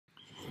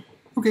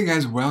Okay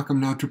guys, welcome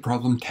now to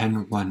problem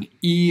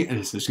 10.1e.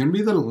 This is going to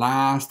be the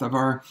last of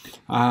our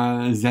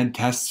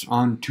z-tests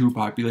on two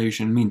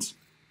population means.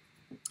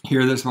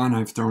 Here, this one,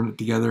 I've thrown it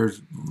together.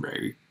 It's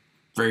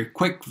very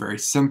quick, very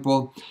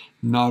simple.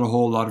 Not a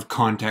whole lot of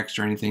context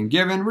or anything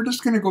given. We're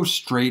just going to go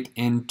straight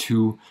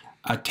into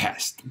a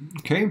test.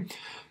 Okay,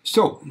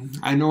 so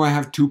I know I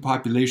have two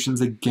populations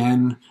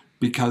again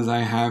because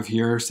I have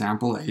here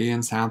sample A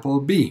and sample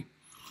B.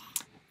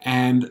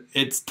 And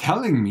it's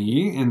telling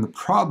me in the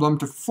problem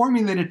to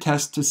formulate a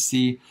test to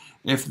see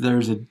if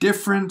there's a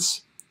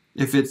difference,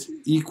 if it's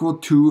equal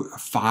to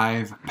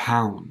 5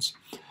 pounds.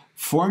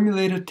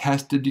 Formulate a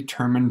test to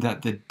determine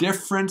that the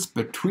difference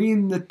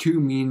between the two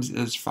means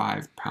is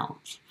 5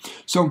 pounds.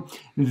 So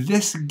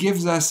this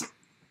gives us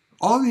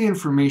all the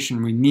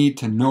information we need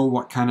to know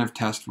what kind of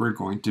test we're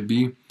going to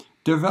be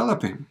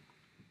developing.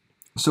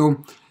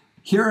 So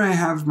here I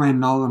have my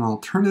null and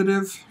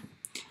alternative.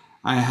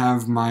 I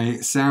have my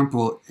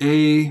sample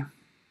A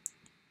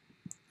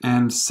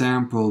and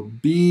sample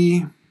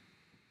B.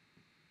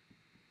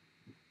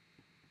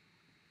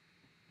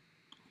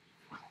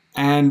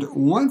 And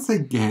once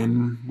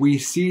again, we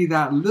see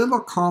that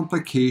little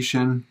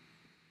complication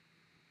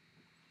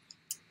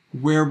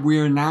where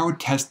we're now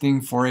testing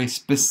for a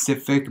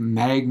specific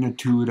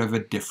magnitude of a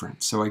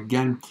difference. So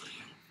again,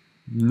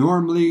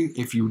 normally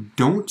if you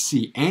don't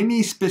see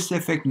any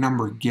specific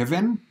number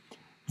given,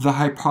 the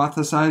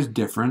hypothesized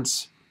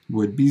difference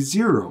would be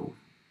 0,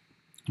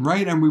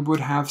 right? And we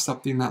would have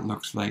something that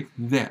looks like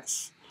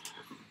this.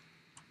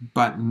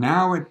 But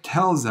now it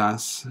tells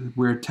us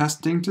we're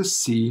testing to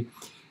see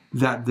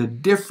that the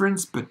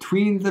difference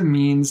between the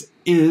means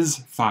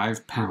is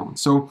 5 pounds.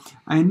 So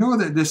I know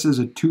that this is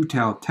a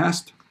two-tailed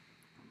test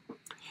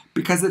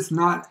because it's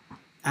not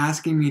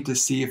asking me to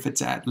see if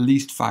it's at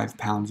least 5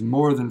 pounds,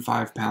 more than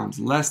 5 pounds,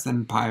 less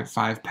than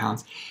 5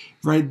 pounds.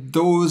 Right,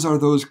 those are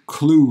those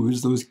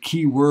clues, those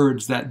key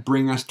words that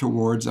bring us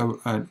towards a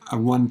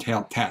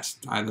one-tailed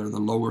test, either the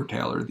lower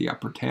tail or the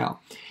upper tail.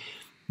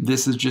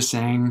 This is just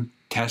saying,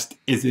 test,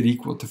 is it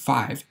equal to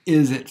 5?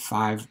 Is it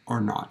 5 or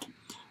not?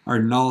 Our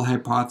null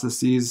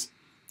hypothesis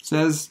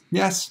says,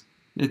 yes,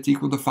 it's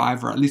equal to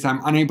 5, or at least I'm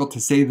unable to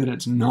say that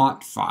it's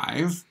not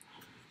 5.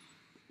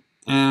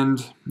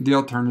 And the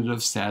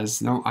alternative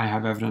says, no, I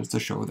have evidence to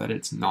show that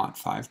it's not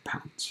 5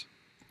 pounds.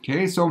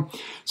 Okay, so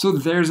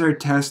there's our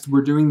test.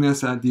 We're doing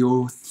this at the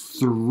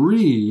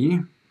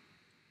O3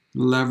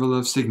 level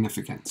of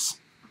significance.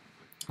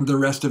 The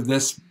rest of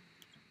this,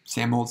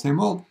 same old, same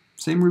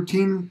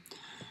routine.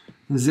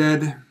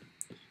 Z,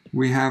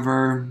 we have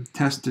our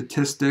test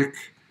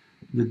statistic,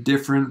 the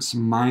difference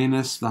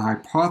minus the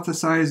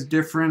hypothesized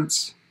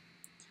difference,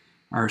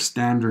 our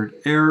standard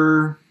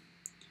error,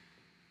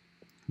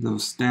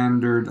 those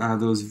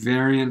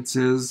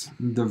variances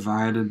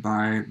divided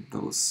by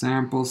those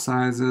sample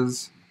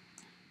sizes.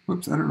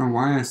 Whoops, I don't know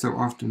why I so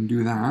often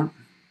do that.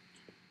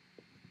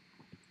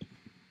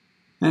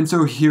 And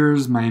so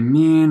here's my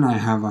mean. I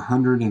have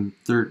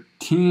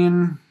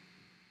 113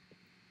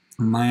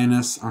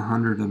 minus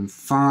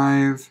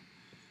 105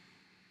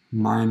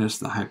 minus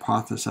the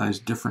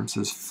hypothesized difference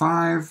is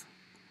 5.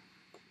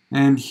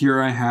 And here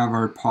I have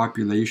our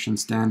population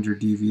standard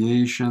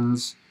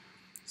deviations.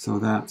 So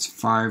that's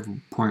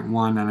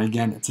 5.1. And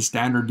again, it's a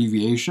standard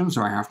deviation,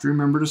 so I have to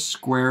remember to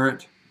square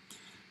it.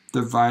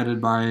 Divided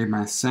by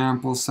my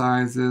sample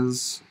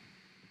sizes.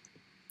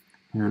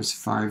 Here's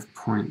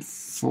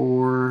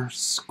 5.4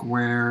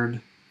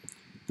 squared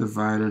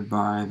divided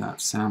by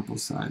that sample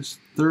size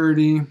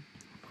 30.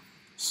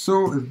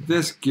 So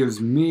this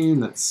gives me,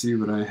 let's see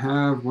what I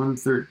have,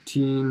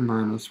 113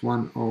 minus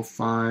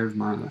 105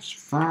 minus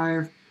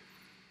 5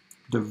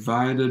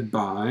 divided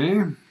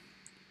by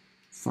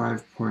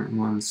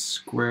 5.1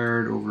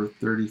 squared over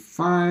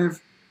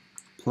 35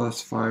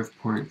 plus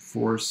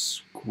 5.4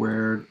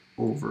 squared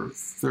over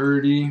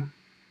 30.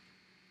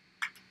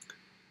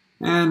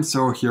 And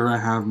so here I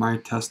have my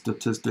test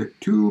statistic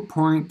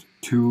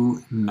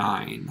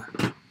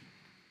 2.29.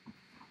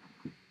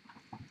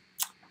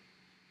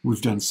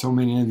 We've done so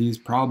many of these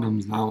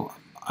problems now.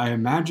 I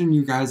imagine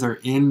you guys are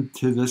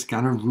into this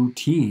kind of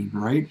routine,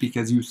 right?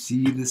 Because you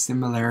see the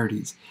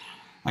similarities.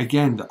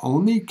 Again, the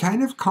only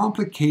kind of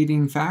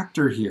complicating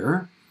factor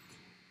here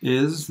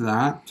is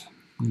that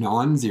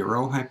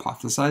non-zero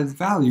hypothesized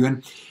value.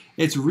 And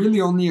it's really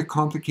only a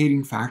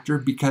complicating factor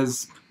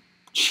because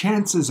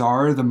chances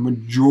are the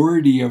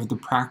majority of the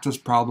practice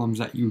problems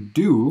that you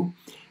do,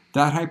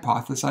 that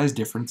hypothesized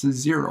difference is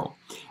 0.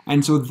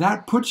 And so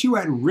that puts you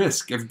at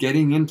risk of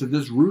getting into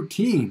this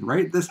routine,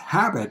 right? This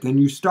habit, and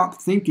you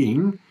stop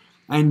thinking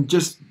and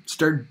just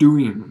start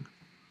doing.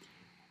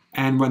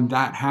 And when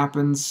that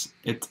happens,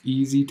 it's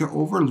easy to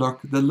overlook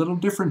the little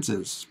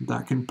differences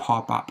that can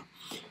pop up.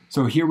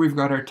 So here we've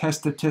got our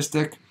test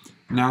statistic.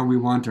 Now we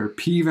want our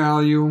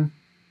p-value.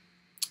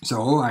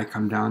 So I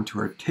come down to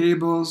our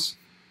tables.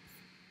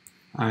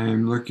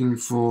 I'm looking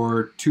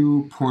for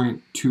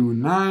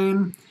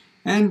 2.29.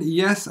 And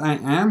yes, I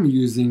am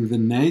using the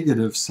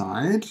negative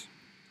side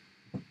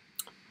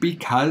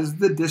because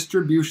the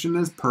distribution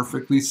is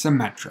perfectly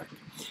symmetric.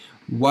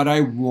 What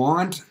I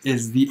want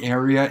is the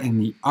area in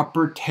the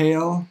upper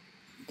tail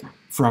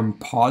from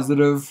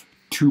positive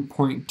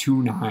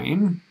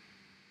 2.29,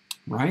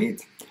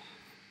 right?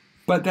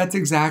 But that's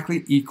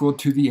exactly equal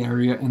to the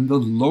area in the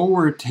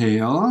lower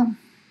tail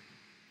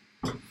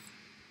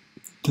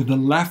to the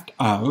left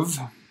of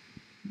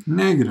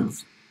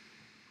negative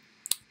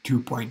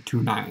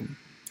 2.29.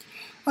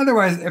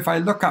 Otherwise, if I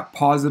look up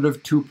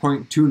positive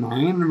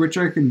 2.29, which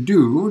I can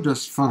do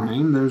just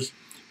fine, there's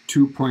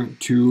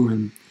 2.2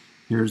 and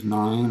here's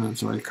 9, and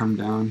so I come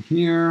down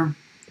here,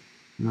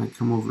 and I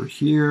come over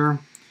here,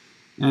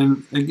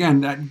 and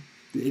again,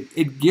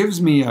 it gives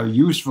me a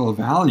useful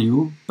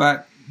value,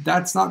 but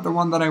that's not the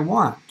one that I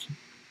want.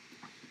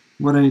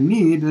 What I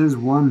need is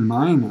 1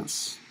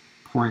 minus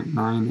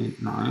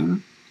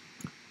 0.989,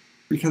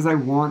 because I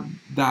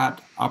want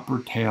that upper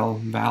tail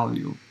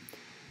value.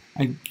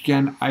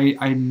 Again,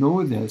 I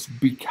know this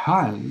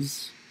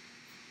because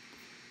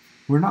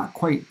we're not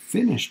quite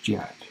finished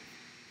yet,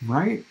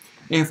 right?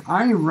 If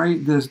I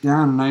write this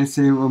down and I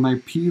say, well,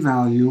 my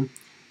p-value,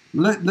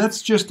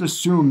 let's just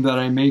assume that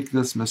I make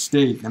this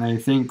mistake and I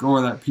think, oh,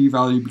 that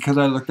p-value, because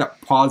I looked up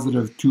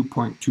positive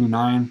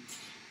 2.29,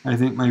 I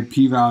think my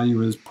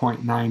p-value is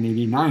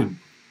 0.989.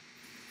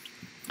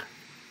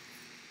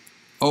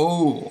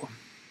 Oh,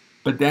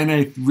 but then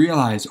I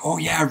realize, oh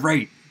yeah,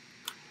 right.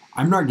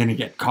 I'm not going to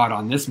get caught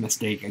on this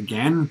mistake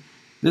again.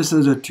 This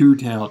is a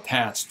two-tailed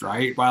test,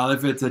 right? Well,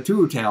 if it's a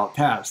two-tailed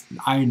test,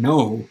 I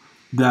know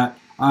that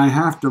I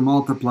have to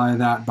multiply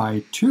that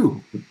by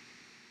 2.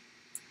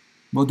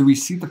 Well, do we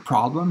see the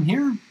problem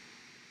here?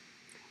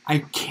 I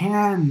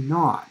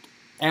cannot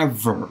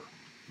ever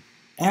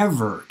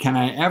can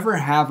I ever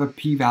have a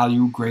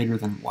p-value greater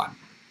than 1.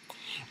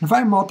 If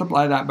I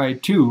multiply that by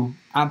 2,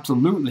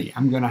 absolutely,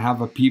 I'm going to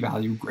have a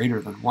p-value greater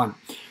than 1.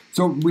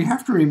 So we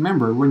have to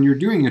remember, when you're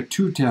doing a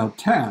two-tailed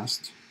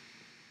test,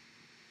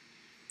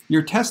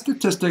 your test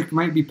statistic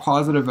might be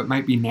positive, it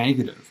might be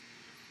negative.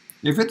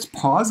 If it's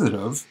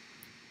positive,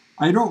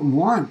 I don't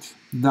want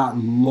that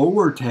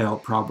lower tail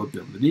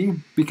probability,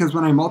 because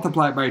when I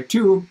multiply it by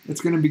 2, it's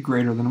going to be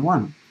greater than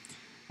 1.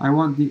 I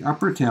want the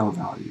upper tail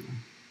value.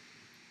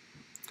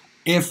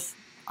 If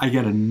I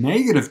get a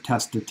negative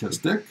test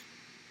statistic,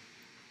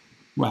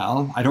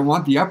 well, I don't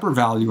want the upper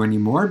value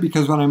anymore,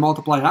 because when I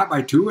multiply that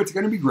by 2, it's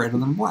going to be greater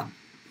than 1.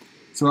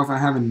 So if I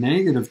have a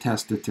negative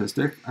test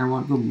statistic, I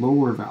want the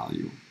lower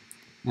value.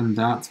 And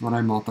that's what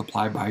I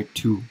multiply by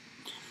 2.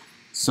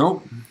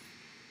 So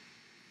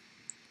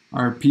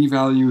our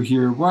p-value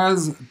here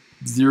was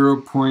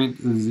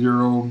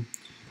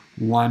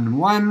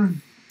 0.011.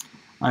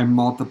 I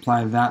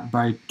multiply that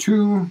by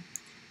 2,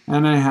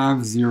 and I have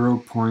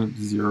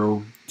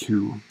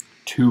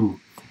 0.022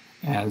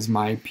 as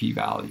my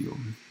p-value.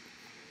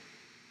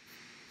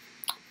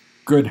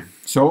 Good.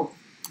 So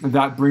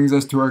that brings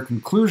us to our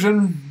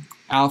conclusion.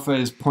 Alpha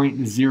is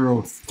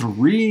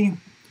 0.03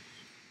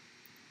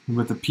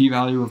 with a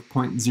p-value of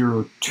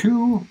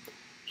 0.02.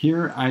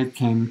 Here I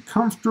can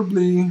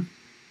comfortably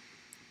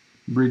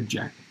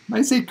reject.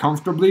 I say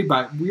comfortably,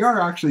 but we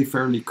are actually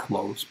fairly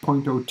close.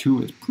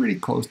 0.02 is pretty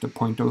close to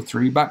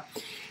 0.03, but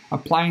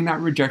applying that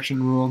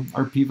rejection rule,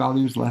 our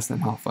p-value is less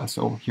than alpha,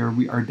 so here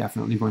we are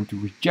definitely going to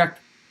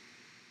reject.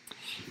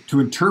 To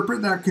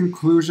interpret that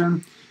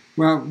conclusion,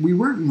 well, we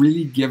weren't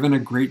really given a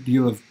great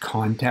deal of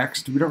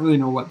context. We don't really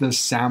know what this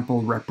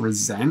sample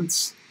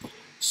represents,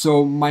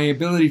 so my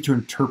ability to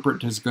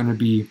interpret is going to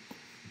be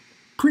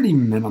pretty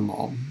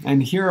minimal.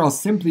 And here I'll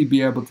simply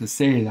be able to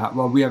say that,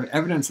 well, we have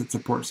evidence that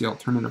supports the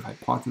alternative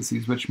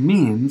hypotheses, which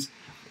means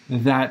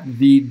that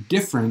the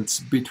difference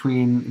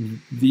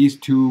between these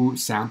two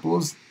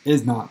samples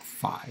is not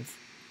 5.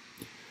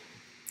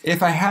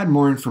 If I had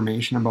more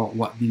information about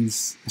what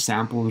these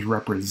samples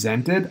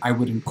represented, I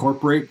would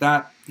incorporate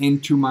that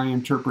into my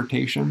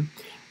interpretation.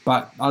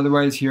 But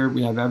otherwise here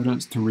we have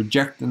evidence to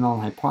reject the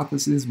null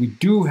hypothesis. We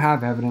do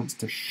have evidence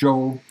to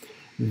show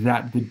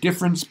that the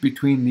difference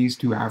between these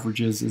two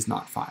averages is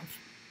not 5.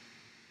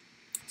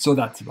 So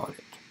that's about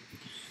it.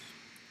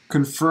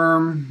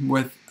 Confirm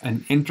with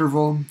an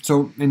interval.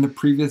 So in the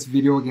previous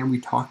video, again, we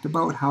talked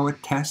about how a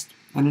test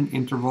and an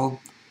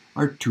interval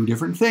are two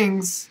different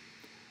things,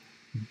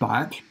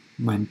 but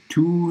when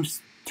two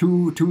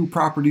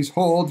properties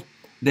hold,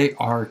 they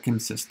are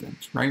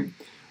consistent, right?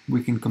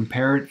 We can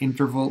compare an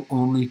interval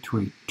only to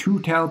a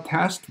two-tailed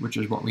test, which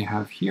is what we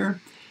have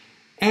here,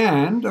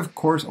 and of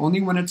course only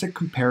when it's a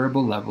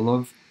comparable level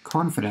of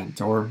confidence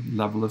or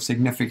level of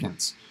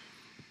significance.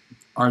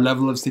 Our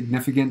level of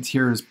significance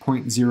here is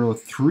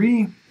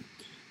 0.03,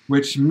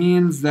 which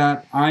means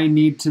that I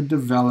need to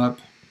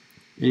develop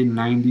a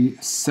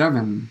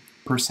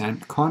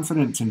 97%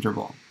 confidence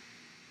interval.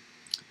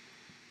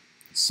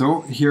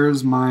 So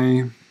here's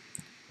my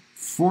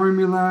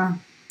formula,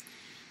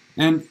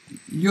 and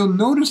you'll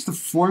notice the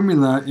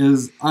formula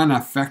is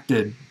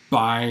unaffected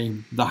by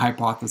the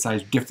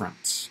hypothesized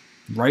difference,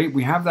 right?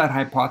 We have that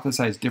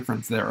hypothesized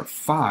difference there of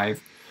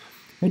 5.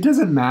 It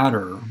doesn't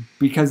matter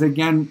because,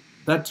 again,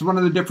 that's one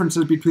of the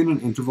differences between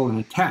an interval and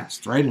a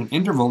test, right? An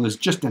interval is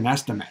just an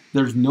estimate.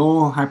 There's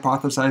no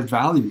hypothesized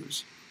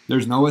values.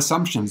 There's no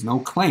assumptions, no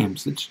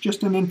claims. It's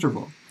just an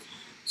interval.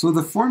 So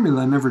the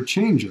formula never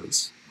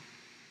changes,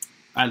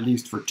 at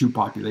least for two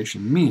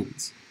population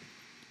means.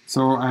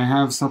 So I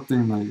have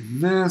something like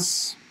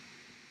this.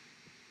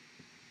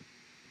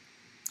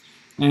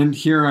 And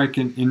here I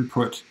can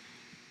input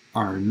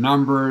our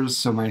numbers.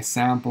 So my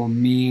sample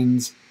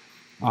means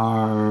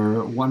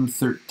are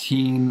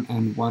 113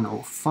 and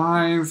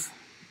 105.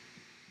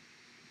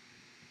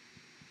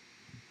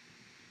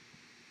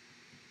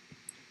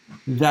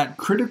 That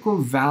critical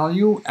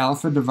value,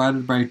 alpha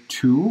divided by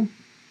 2,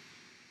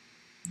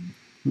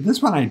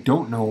 this one I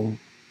don't know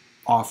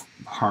off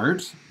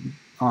heart,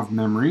 off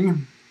memory.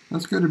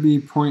 That's going to be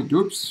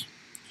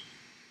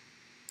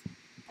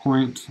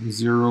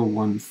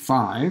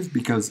 0.015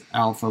 because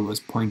alpha was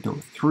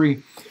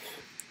 0.03.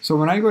 So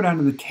when I go down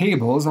to the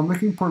tables, I'm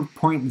looking for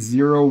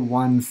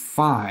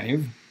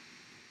 0.015.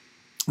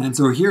 And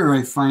so here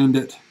I find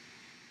it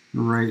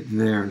right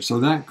there. So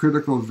that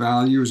critical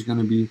value is going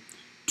to be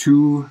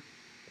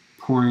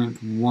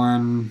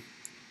 2.17.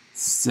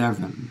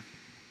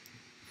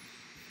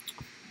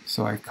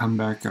 So I come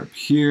back up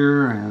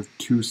here, I have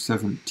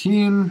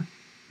 217.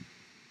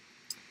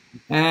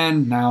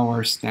 And now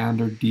our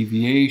standard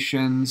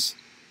deviations,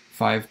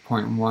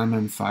 5.1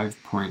 and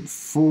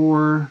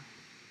 5.4.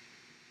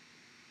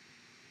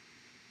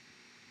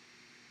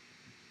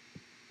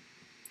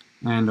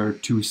 And our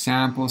two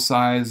sample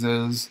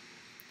sizes,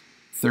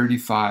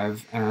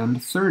 35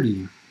 and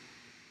 30.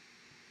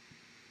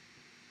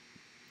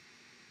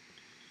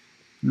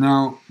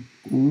 Now,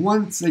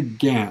 once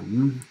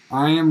again,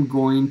 I am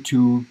going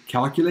to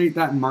calculate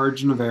that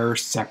margin of error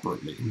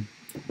separately,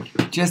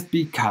 just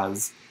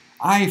because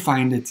I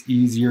find it's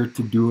easier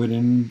to do it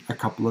in a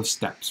couple of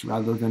steps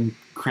rather than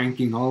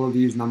cranking all of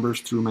these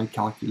numbers through my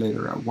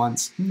calculator at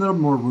once. A little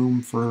more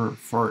room for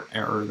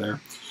error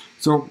there.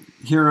 So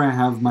here I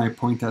have my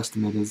point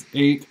estimate is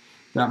 8.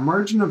 That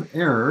margin of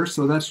error,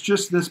 so that's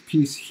just this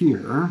piece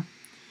here,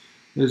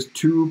 is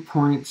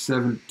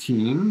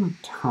 2.17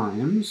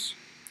 times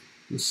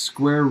the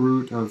square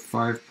root of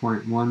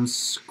 5.1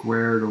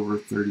 squared over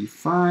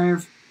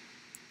 35,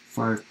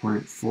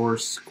 5.4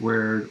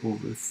 squared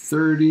over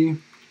 30.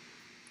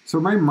 So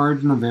my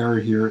margin of error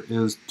here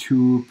is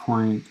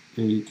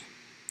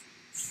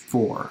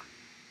 2.84.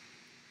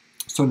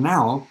 So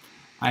now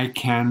I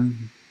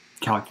can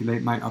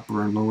calculate my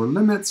upper and lower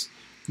limits.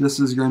 This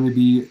is going to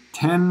be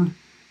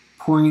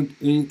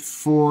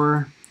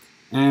 10.84,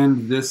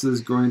 and this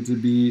is going to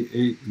be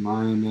 8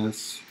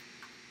 minus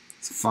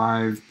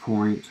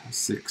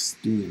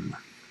 5.16.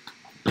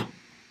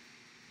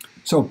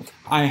 So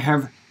I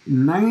have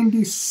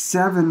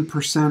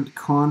 97%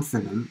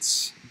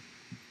 confidence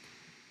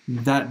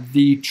that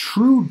the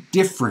true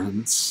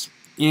difference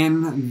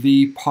in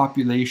the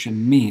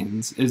population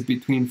means is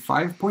between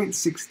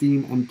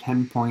 5.16 and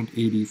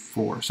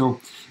 10.84.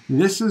 So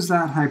this is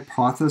that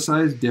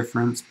hypothesized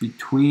difference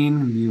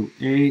between mu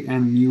A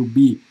and mu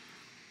B.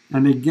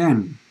 And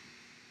again,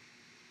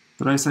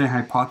 did I say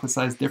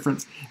hypothesized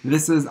difference?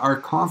 This is our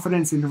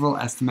confidence interval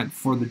estimate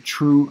for the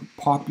true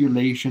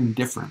population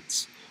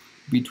difference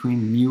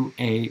between mu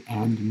A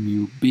and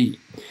mu B.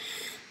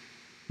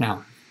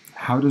 Now,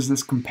 how does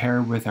this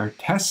compare with our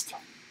test?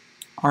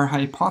 Our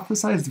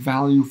hypothesized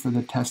value for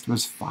the test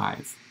was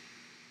 5.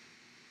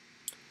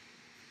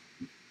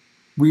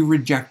 We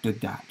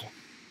rejected that.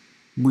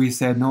 We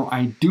said, no,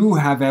 I do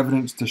have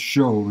evidence to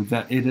show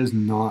that it is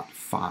not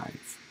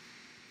 5.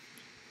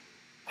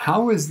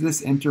 How is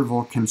this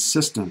interval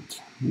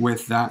consistent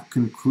with that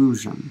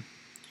conclusion?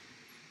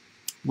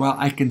 Well,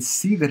 I can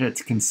see that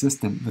it's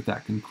consistent with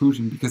that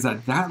conclusion because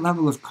at that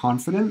level of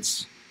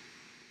confidence,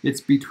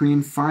 it's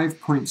between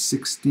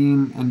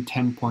 5.16 and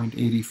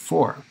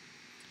 10.84.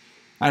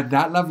 At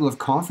that level of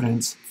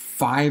confidence,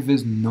 5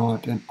 is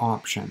not an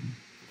option.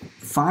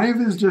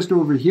 5 is just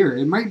over here.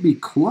 It might be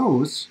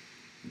close,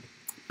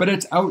 but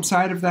it's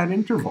outside of that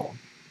interval.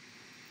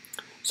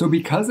 So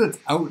because it's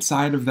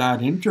outside of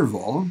that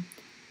interval,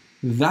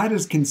 that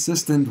is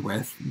consistent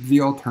with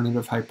the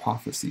alternative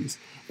hypotheses.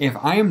 If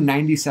I am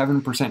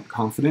 97%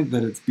 confident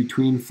that it's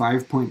between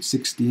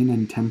 5.16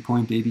 and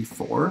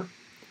 10.84,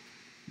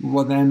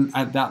 well then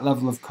at that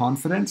level of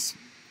confidence,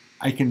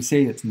 I can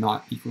say it's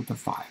not equal to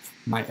 5.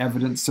 My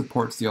evidence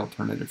supports the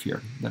alternative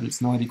here, that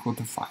it's not equal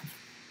to 5.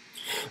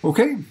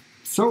 Okay,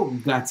 so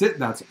that's it.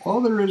 That's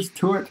all there is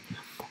to it.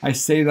 I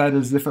say that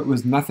as if it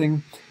was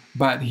nothing,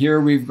 but here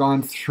we've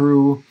gone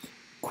through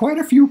quite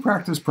a few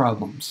practice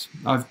problems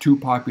of two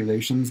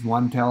populations,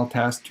 one-tail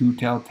test,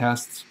 two-tail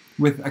tests,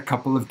 with a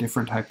couple of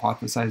different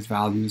hypothesized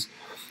values.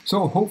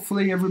 So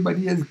hopefully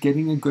everybody is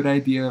getting a good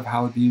idea of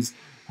how these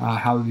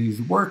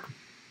work,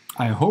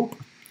 I hope.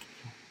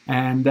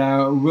 And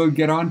we'll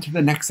get on to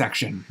the next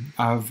section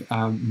of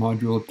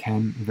Module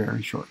 10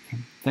 very shortly.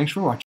 Thanks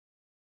for watching.